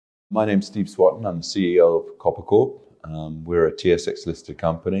My name's Steve Swatton. I'm the CEO of Copper Corp. We're a TSX listed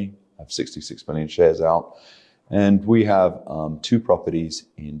company. I have 66 million shares out. And we have two properties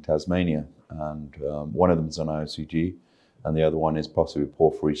in Tasmania. And one of them is an IOCG, and the other one is possibly a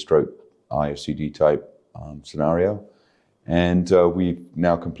porphyry stroke IOCG type scenario. And we've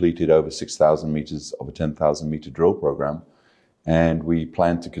now completed over 6,000 meters of a 10,000 meter drill program. And we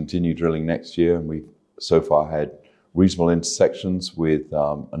plan to continue drilling next year. And we've so far had reasonable intersections with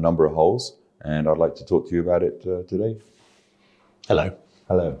a number of holes, and I'd like to talk to you about it today. Hello.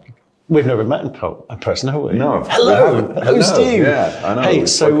 Hello. We've never met in person, have we? No. Hello. Hello, Steve. Yeah, I know. Hey,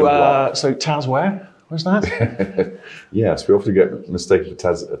 so Taz where? Where's that? Yes, we often get mistaken for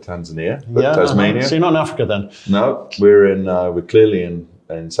Tanzania, but Tasmania. So you're not in Africa then? No, we're clearly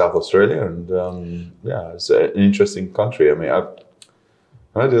in South Australia, and it's an interesting country. I mean,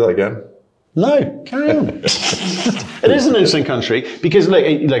 can I do that again? No, carry on. It is an interesting country because, like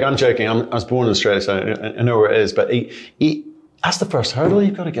I'm joking. I was born in Australia, so I know where it is. But that's the first hurdle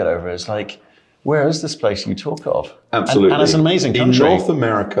you've got to get over. Is like, where is this place you talk of? Absolutely, and it's an amazing country. In North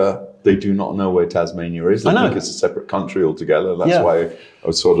America, they do not know where Tasmania is. They think it's a separate country altogether. That's why I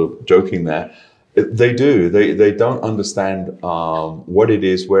was sort of joking there. They do. They don't understand what it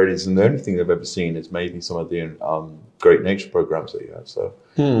is, where it is, and the only thing they've ever seen is maybe some of the great nature programs that you have. So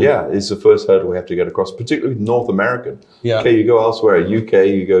it's the first hurdle we have to get across, particularly with North American. Yeah. Okay, you go elsewhere, UK,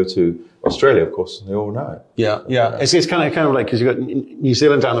 you go to Australia, of course, they all know it. Yeah. It's kind of like, because you've got New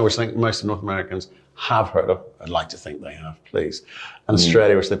Zealand down there, which I think most of North Americans have heard of. I'd like to think they have, please. And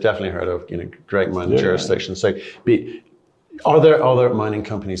Australia, which they've definitely heard of, great mining jurisdiction. So are there other mining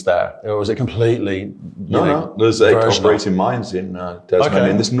companies there, or is it completely? No. There's 8 operating mines in Tasmania.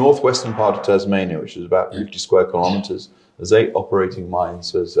 In this northwestern part of Tasmania, which is about 50 square kilometres, there's 8 operating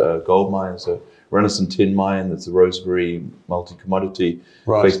mines. There's gold mines, a Renison tin mine, there's the Rosebery multi-commodity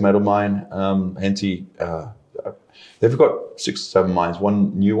base metal mine. Henty, they've got 6 or 7 mines.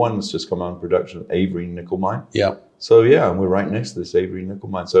 One new one that's just come on production, Avery nickel mine. Yeah. So and we're right next to this Avery nickel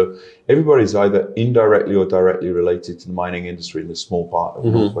mine. So everybody's either indirectly or directly related to the mining industry in this small part of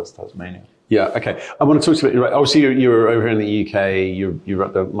northwest Tasmania. Yeah, okay. I want to talk to you about, obviously you were over here in the UK, you're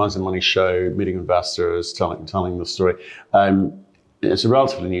at the Mines and Money show, meeting investors, telling the story. It's a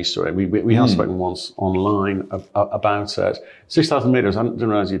relatively new story. We have spoken once online about it. 6,000 meters, I didn't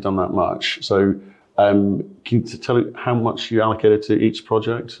realize you'd done that much. So can you tell me how much you allocated to each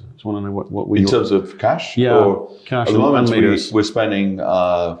project? I just want to know what we... In terms of cash? Yeah, or cash at the moment, meters. We're spending,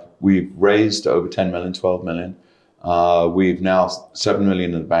 we've raised over 10 million, 12 million. We've now 7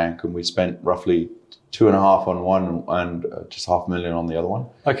 million in the bank, and we spent roughly 2.5 on one and just $500,000 on the other one.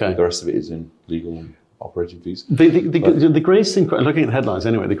 Okay. The rest of it is in legal and operating fees. The grades seem, looking at the headlines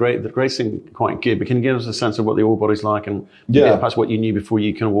anyway, the grades seem quite good, but can you give us a sense of what the ore body's like and perhaps what you knew before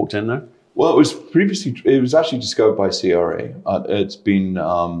you kind of walked in there? Well, it was actually discovered by CRA. It's been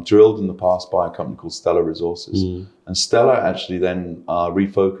drilled in the past by a company called Stellar Resources. And Stellar actually then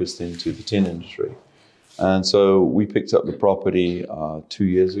refocused into the tin industry. And so we picked up the property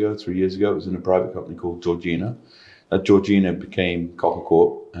 3 years ago. It was in a private company called Georgina. Georgina became Copper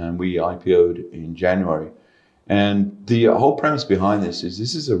Corp, and we IPO'd in January. And the whole premise behind this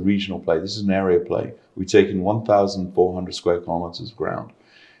is a regional play. This is an area play. We've taken 1,400 square kilometers of ground.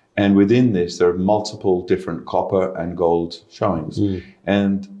 And within this, there are multiple different copper and gold showings.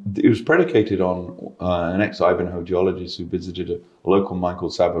 And it was predicated on an ex-Ivanhoe geologist who visited a local mine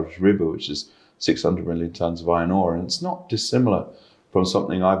called Savage River, which is 600 million tons of iron ore. And it's not dissimilar from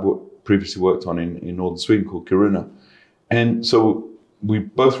something I've previously worked on in northern Sweden called Kiruna. And so we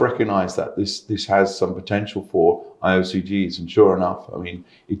both recognize that this has some potential for IOCGs. And sure enough, I mean,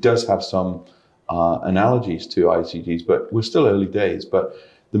 it does have some analogies to IOCGs, but we're still early days. But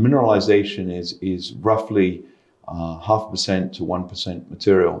the mineralization is roughly 0.5% to 1%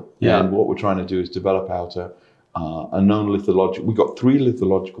 material. Yeah. And what we're trying to do is develop out a known lithological. We've got 3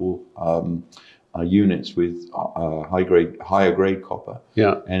 lithological units with higher grade copper.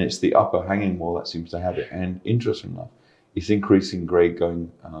 Yeah. And it's the upper hanging wall that seems to have it. And interesting enough, it's increasing grade going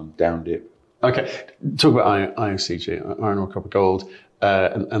down dip. Okay. Talk about IOCG, iron ore, copper, gold,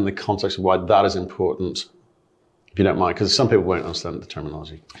 and the context of why that is important, if you don't mind, because some people won't understand the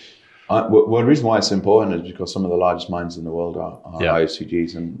terminology. Well, the reason why it's important is because some of the largest mines in the world are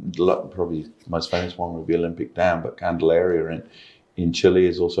IOCGs, and probably the most famous one would be Olympic Dam, but Candelaria in Chile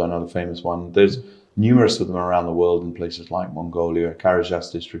is also another famous one. There's numerous of them around the world in places like Mongolia,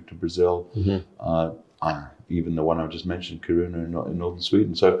 Carajás district of Brazil, even the one I just mentioned, Kiruna in northern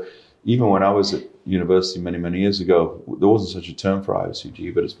Sweden. So even when I was at university many, many years ago, there wasn't such a term for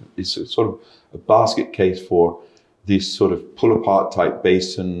IOCG, but it's sort of a basket case for this sort of pull-apart type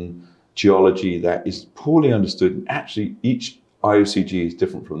basin geology that is poorly understood. And actually, each IOCG is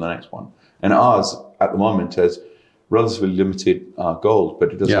different from the next one. And ours, at the moment, has relatively limited gold,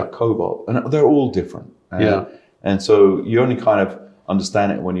 but it does have cobalt. And they're all different. And so you only kind of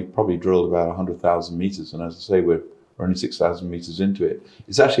understand it when you've probably drilled about 100,000 meters. And as I say, we're only 6,000 meters into it.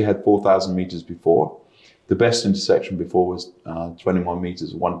 It's actually had 4,000 meters before. The best intersection before was 21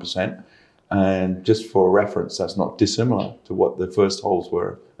 meters, 1%. And just for reference, that's not dissimilar to what the first holes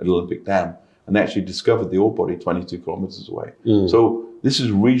were at Olympic Dam. And they actually discovered the ore body 22 kilometers away. So this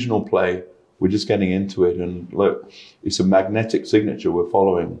is regional play. We're just getting into it. And look, it's a magnetic signature we're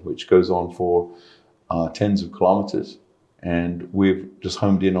following, which goes on for tens of kilometers. And we've just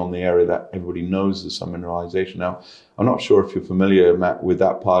homed in on the area that everybody knows there's some mineralization. Now, I'm not sure if you're familiar, Matt, with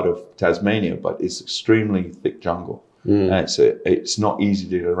that part of Tasmania, but it's extremely thick jungle. And it's not easy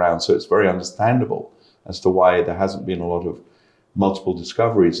to get around. So it's very understandable as to why there hasn't been a lot of multiple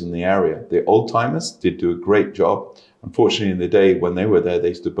discoveries in the area. The old timers did do a great job. Unfortunately, in the day when they were there, they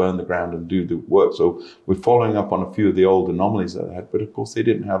used to burn the ground and do the work. So we're following up on a few of the old anomalies that they had, but of course they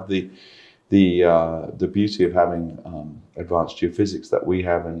didn't have the beauty of having advanced geophysics that we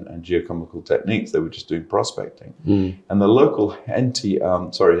have and geochemical techniques. They were just doing prospecting. And the local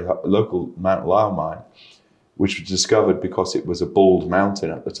local Mount Lyell mine, which was discovered because it was a bald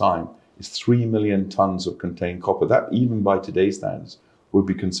mountain at the time, is 3 million tons of contained copper. That, even by today's standards, would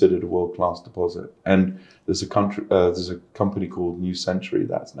be considered a world-class deposit. And there's a company called New Century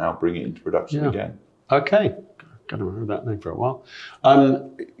that's now bringing it into production again. Okay, got to remember that name for a while.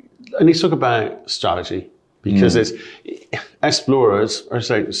 And you talk about strategy, because it's explorers, or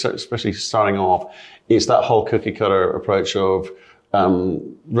say, especially starting off, it's that whole cookie cutter approach of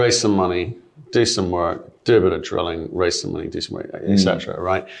raise some money, do some work, do a bit of drilling, raise some money, do some work, etc.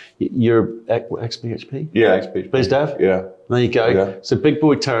 Right? You're ex-BHP? Yeah, ex-BHP. Biz Dev? Yeah. There you go. Yeah. So big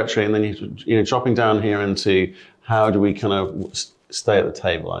boy territory, and then you're dropping down here into how do we kind of stay at the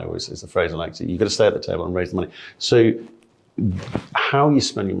table? I always is the phrase I like to. You've got to stay at the table and raise the money. So how you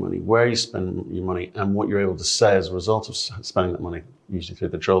spend your money, where you spend your money, and what you're able to say as a result of spending that money, usually through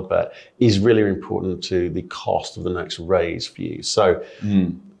the drill bit, is really important to the cost of the next raise for you. So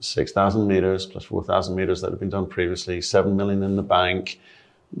 6,000 meters plus 4,000 meters that have been done previously, 7 million in the bank.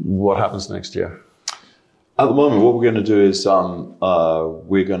 What happens next year? At the moment, what we're going to do is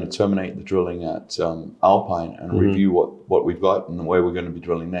we're going to terminate the drilling at Alpine and review what we've got and where we're going to be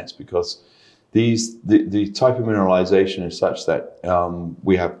drilling next, because the type of mineralization is such that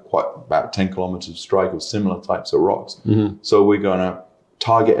we have about 10 kilometers of strike of similar types of rocks. So we're going to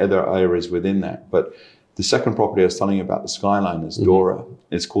target other areas within that. But the second property I was telling you about, the Skyline, is Dora.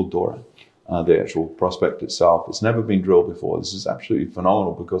 It's called Dora, the actual prospect itself. It's never been drilled before. This is absolutely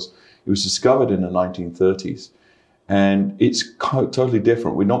phenomenal because it was discovered in the 1930s. And it's totally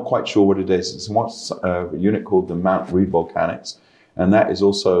different. We're not quite sure what it is. It's a unit called the Mount Reed Volcanics. And that is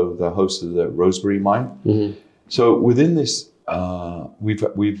also the host of the Rosebery mine. So within this,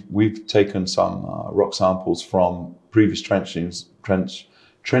 we've taken some rock samples from previous trenching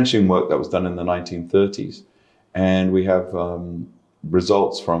work that was done in the 1930s, and we have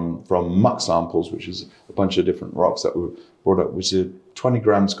results from muck samples, which is a bunch of different rocks that were brought up, which is 20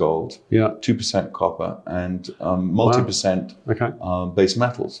 grams gold, 2% copper, and multi-percent base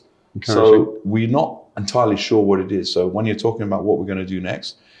metals. So we're not entirely sure what it is. So when you're talking about what we're going to do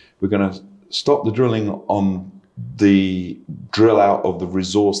next, we're going to stop the drilling on the drill out of the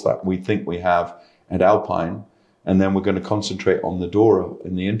resource that we think we have at Alpine, and then we're going to concentrate on the Dora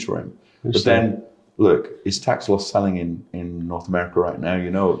in the interim. But then, look, it's tax loss selling in North America right now. You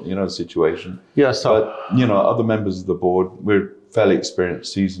know the situation. Yes. But other members of the board, we're fairly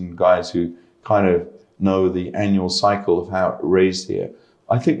experienced, seasoned guys who kind of know the annual cycle of how it raised here.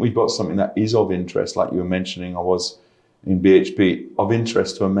 I think we've got something that is of interest, like you were mentioning. I was in BHP, of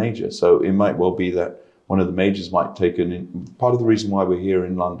interest to a major. So it might well be that one of the majors might take part of the reason why we're here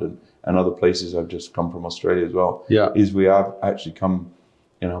in London and other places. I've just come from Australia as well. Is we have actually come,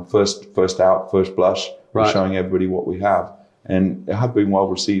 first out, first blush, showing everybody what we have, and it have been well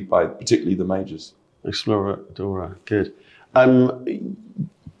received by particularly the majors. Explorer Dora, good. I'm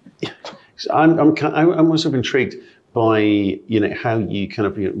also intrigued by how you kind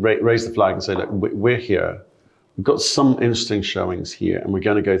of raise the flag and say, look, we're here. We've got some interesting showings here, and we're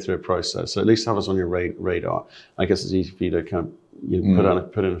going to go through a process. So at least have us on your radar. I guess it's easy for you to kind of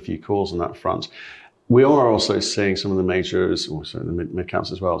put in a few calls on that front. We are also seeing some of the majors, also the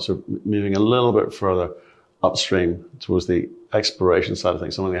mid-caps as well, so moving a little bit further upstream towards the exploration side of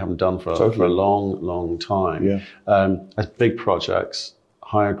things, something they haven't done for a long, long time. As big projects,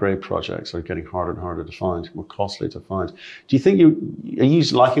 higher grade projects are getting harder and harder to find, more costly to find. Do you think are you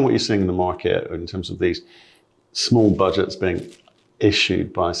liking what you're seeing in the market in terms of these small budgets being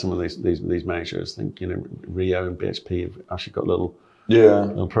issued by some of these majors? I think, Rio and BHP have actually got little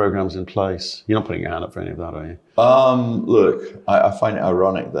programs in place. You're not putting your hand up for any of that, are you? Look, I find it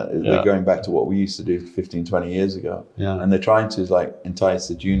ironic that they're going back to what we used to do 15, 20 years ago. Yeah. And they're trying to entice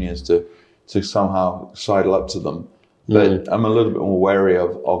the juniors to somehow sidle up to them. But I'm a little bit more wary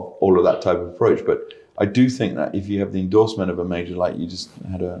of all of that type of approach. But I do think that if you have the endorsement of a major, like you just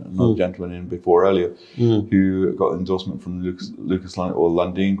had another gentleman in before earlier, who got endorsement from Lucas or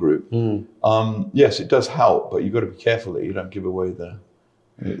Lundin Group, yes, it does help, but you've got to be careful that you don't give away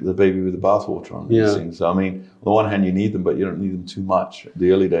the baby with the bathwater on these things. So, I mean, on the one hand, you need them, but you don't need them too much in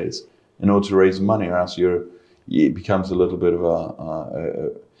the early days in order to raise money, or else it becomes a little bit of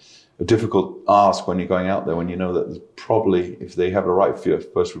a difficult ask when you're going out there, when you know that there's probably, if they have a right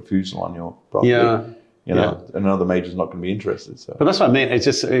first refusal on your property, another major's not going to be interested. So. But that's what I mean.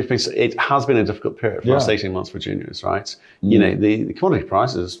 It has been a difficult period for the last 18 months for juniors, right? The commodity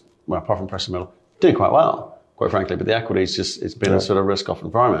prices, well, apart from precious metal, doing quite well, quite frankly. But the equities it's been a sort of risk-off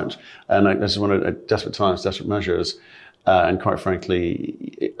environment, and this is one of desperate times, desperate measures, and quite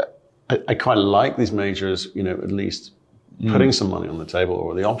frankly, I quite like these majors, at least putting some money on the table,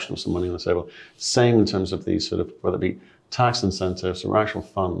 or the option of some money on the table. Same in terms of these sort of, whether it be tax incentives or actual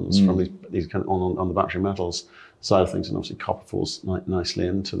funds from these kind of on the battery metals side of things, and obviously copper falls nicely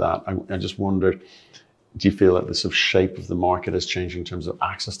into that. I just wondered, do you feel that the sort of shape of the market is changing in terms of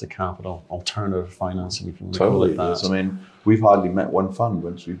access to capital, alternative financing, if you want to call it that? I mean, we've hardly met one fund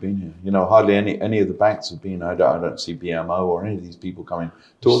once we've been here. Hardly any of the banks have been. I don't see BMO or any of these people coming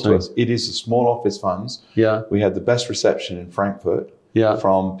to talk to us. It is the small office funds. Yeah. We had the best reception in Frankfurt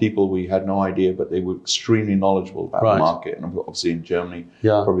from people we had no idea, but they were extremely knowledgeable about the market. And obviously in Germany,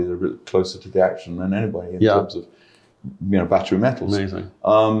 probably they're closer to the action than anybody in terms of battery metals. Amazing.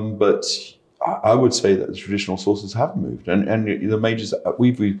 But I would say that the traditional sources have moved, and the majors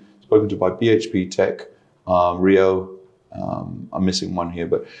we've spoken to by BHP, Teck, Rio. I'm missing one here,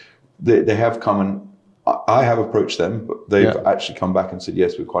 but they have come, and I have approached them, but they've actually come back and said,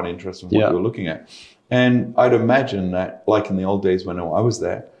 yes, we're quite interested in what you're looking at. And I'd imagine that, like in the old days when I was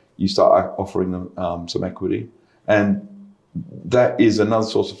there, you start offering them some equity, and that is another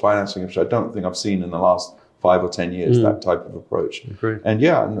source of financing, which I don't think I've seen in the last 5 or 10 years, that type of approach. Agreed. And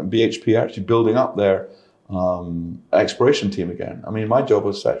BHP actually building up their exploration team again. I mean, my job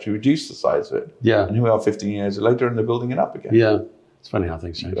was to actually reduce the size of it. Yeah. And here we are 15 years later, and they're building it up again. Yeah. It's funny how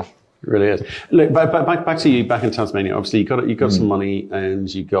things change. It really is. Look, back to you, back in Tasmania. Obviously, you got some money,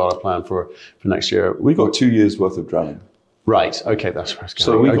 and you got a plan for next year. We got 2 years worth of drilling. Right. Okay, that's where it's going.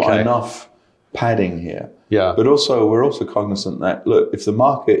 So we've got enough padding here. Yeah. But we're also cognizant that, look, if the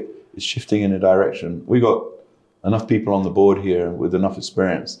market is shifting in a direction, we got enough people on the board here with enough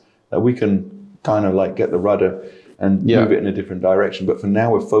experience that we can kind of get the rudder and move it in a different direction. But for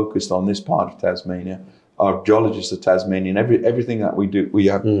now, we're focused on this part of Tasmania. Our geologists are Tasmanian. Everything that we do, we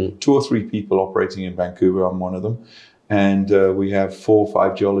have 2 or 3 people operating in Vancouver. I'm one of them. And we have 4 or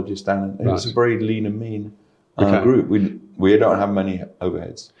 5 geologists down. And it's a very lean and mean group. We don't have many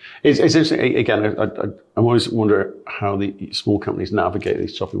overheads. It's interesting. Again, I always wonder how the small companies navigate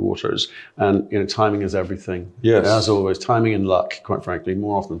these choppy waters. And timing is everything. Yes, as always, timing and luck. Quite frankly,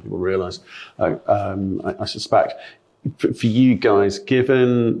 more often than people realise. I suspect. For you guys,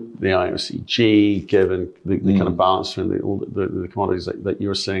 given the IOCG, given the kind of balance between all the commodities that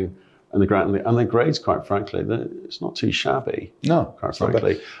you're seeing and the grades, quite frankly, it's not too shabby. No, quite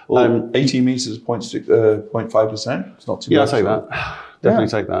frankly. 18 meters, 0.5%. It's not too bad. Yeah, I'll take that. Definitely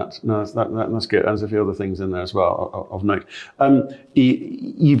take that. No, that's good. And there's a few other things in there as well of note.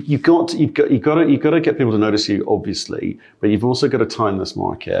 You've got to get people to notice you, obviously, but you've also got to time this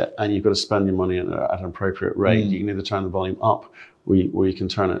market, and you've got to spend your money at an appropriate rate. You can either turn the volume up, or you can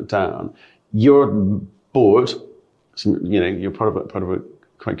turn it down. Your board, you're part of a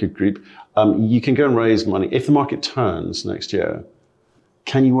quite good group. You can go and raise money if the market turns next year.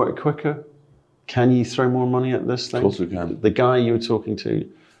 Can you work quicker? Can you throw more money at this thing? Of course we can. The guy you were talking to,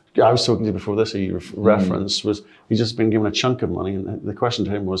 I was talking to before this, who you referenced, he's just been given a chunk of money, and the question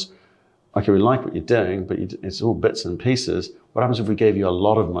to him was, okay, we like what you're doing, but it's all bits and pieces. What happens if we gave you a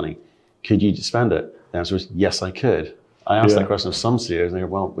lot of money? Could you spend it? The answer was, yes, I could. I asked that question of some CEOs, and they go,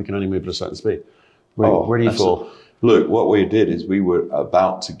 well, we can only move at a certain speed. Where do you fall? Look, what we did is we were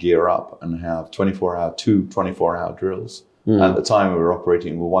about to gear up and have 24-hour drills At the time, we were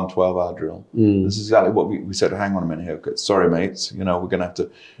operating with one 12-hour drill. This is exactly what we said. Hang on a minute here. Sorry, mates. We're going to have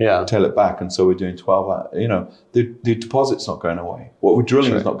to tail it back. And so we're doing 12-hour. The deposit's not going away. What we're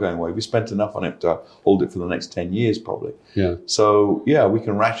drilling is not going away. We spent enough on it to hold it for the next 10 years, probably. Yeah. So we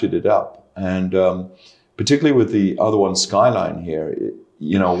can ratchet it up. And particularly with the other one, Skyline here,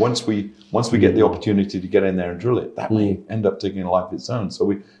 once we get the opportunity to get in there and drill it, that may end up taking a life of its own. So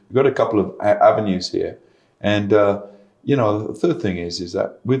we've got a couple of avenues here. And, the third thing is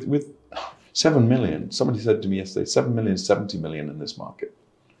that with 7 million, somebody said to me yesterday, 7 million, 70 million in this market.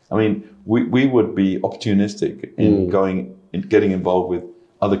 I mean, we would be opportunistic in getting involved with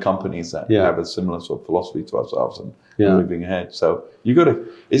other companies that have a similar sort of philosophy to ourselves and moving ahead. So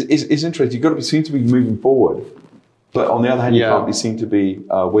it's interesting. Seem to be moving forward. But on the other hand, you can't be seen to be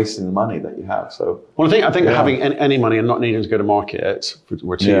wasting the money that you have. So, well, I think having any money and not needing to go to market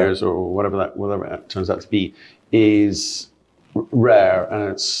for 2 years or whatever it turns out to be is rare,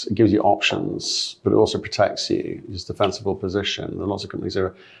 and it gives you options, but it also protects you. It's a defensible position. And lots of companies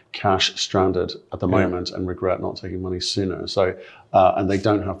are cash stranded at the moment and regret not taking money sooner. So, and they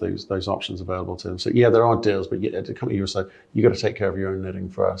don't have those options available to them. So, there are deals, but the company you said you got to take care of your own knitting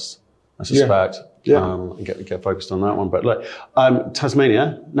first, I suspect. And get focused on that one. But look,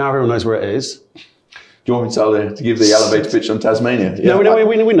 Tasmania, now everyone knows where it is. Do you want me to give the elevator pitch on Tasmania? Yeah,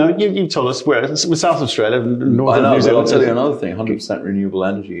 we know. You told us where. It's South Australia, Northern New Zealand. I'll tell you another thing, 100% renewable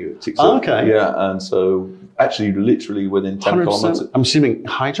energy. Okay. Yeah, and so actually literally within 10 kilometres. I'm assuming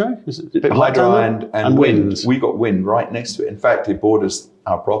hydro? Is it hydro and wind. We got wind right next to it. In fact, it borders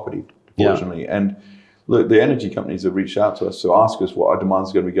our property, fortunately. And look, the energy companies have reached out to us to ask us what our demands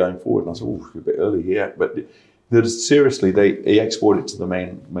are going to be going forward. And I said, we're a bit early here. But seriously, they export it to the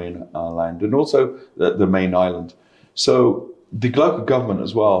main land and also the main island. So the local government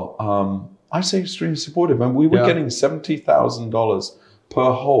as well, I say extremely supportive. And we were getting $70,000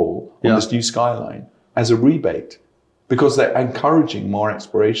 per hole on this new skyline as a rebate because they're encouraging more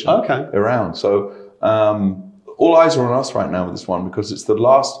exploration around. So all eyes are on us right now with this one because it's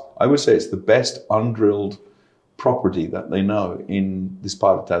I would say it's the best undrilled property that they know in this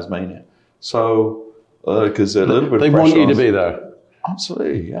part of Tasmania. So, because a little bit they of want you to be there.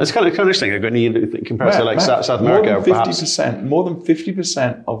 Absolutely, yeah. It's kind of interesting. Compared to South America, more than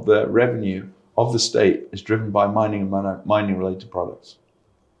 50% of the revenue of the state is driven by mining and mining-related products.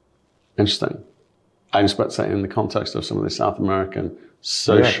 Interesting. I expect that in the context of some of the South American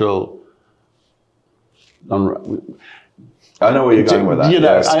social. I know where you're going with that.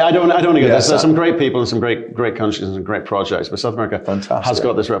 I don't want to go there. There's some great people and some great countries and some great projects, but South America has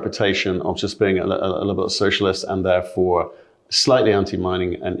got this reputation of just being a little bit socialist and therefore slightly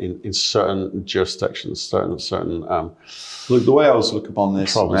anti-mining and in certain jurisdictions, certain. Look, the way I always look upon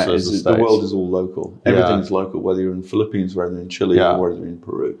this is the world is all local. Everything's local, whether you're in the Philippines, whether you're in Chile, or whether you're in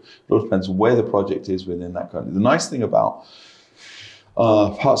Peru. It all depends on where the project is within that country. The nice thing about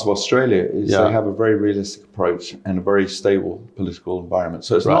parts of Australia is they have a very realistic approach and a very stable political environment.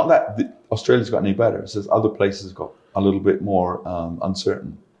 So it's not that Australia's got any better. It's just other places got a little bit more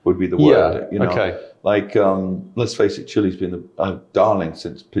uncertain would be the word. Like, let's face it, Chile's been a darling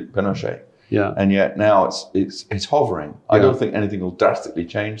since Pinochet. Yeah. And yet now it's hovering. I don't think anything will drastically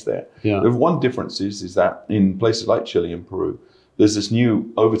change there. Yeah. The one difference is that in places like Chile and Peru, there's this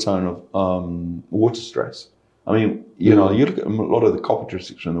new overtone of water stress. I mean, you look at a lot of the copper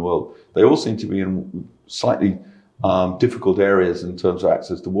jurisdictions in the world, they all seem to be in slightly difficult areas in terms of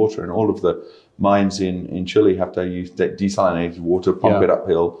access to water. And all of the mines in Chile have to use desalinated water, pump it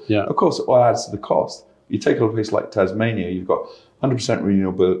uphill. Yeah. Of course, it all adds to the cost. You take a place like Tasmania, you've got 100%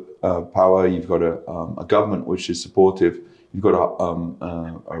 renewable power, you've got a government which is supportive, you've got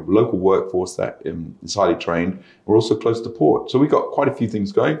a local workforce that is highly trained. We're also close to port. So we've got quite a few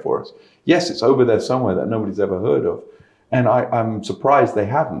things going for us. Yes, it's over there somewhere that nobody's ever heard of. And I'm surprised they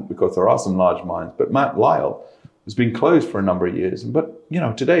haven't because there are some large mines. But Mount Lyell has been closed for a number of years. But,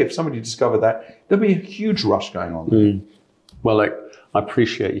 today, if somebody discovered that, there'd be a huge rush going on there. Well, I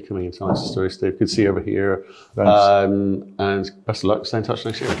appreciate you coming and telling us the story, Steve. Good to see you over here. And best of luck. Stay in touch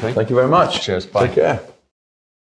next year, okay? Thank you very much. Cheers. Bye. Take care.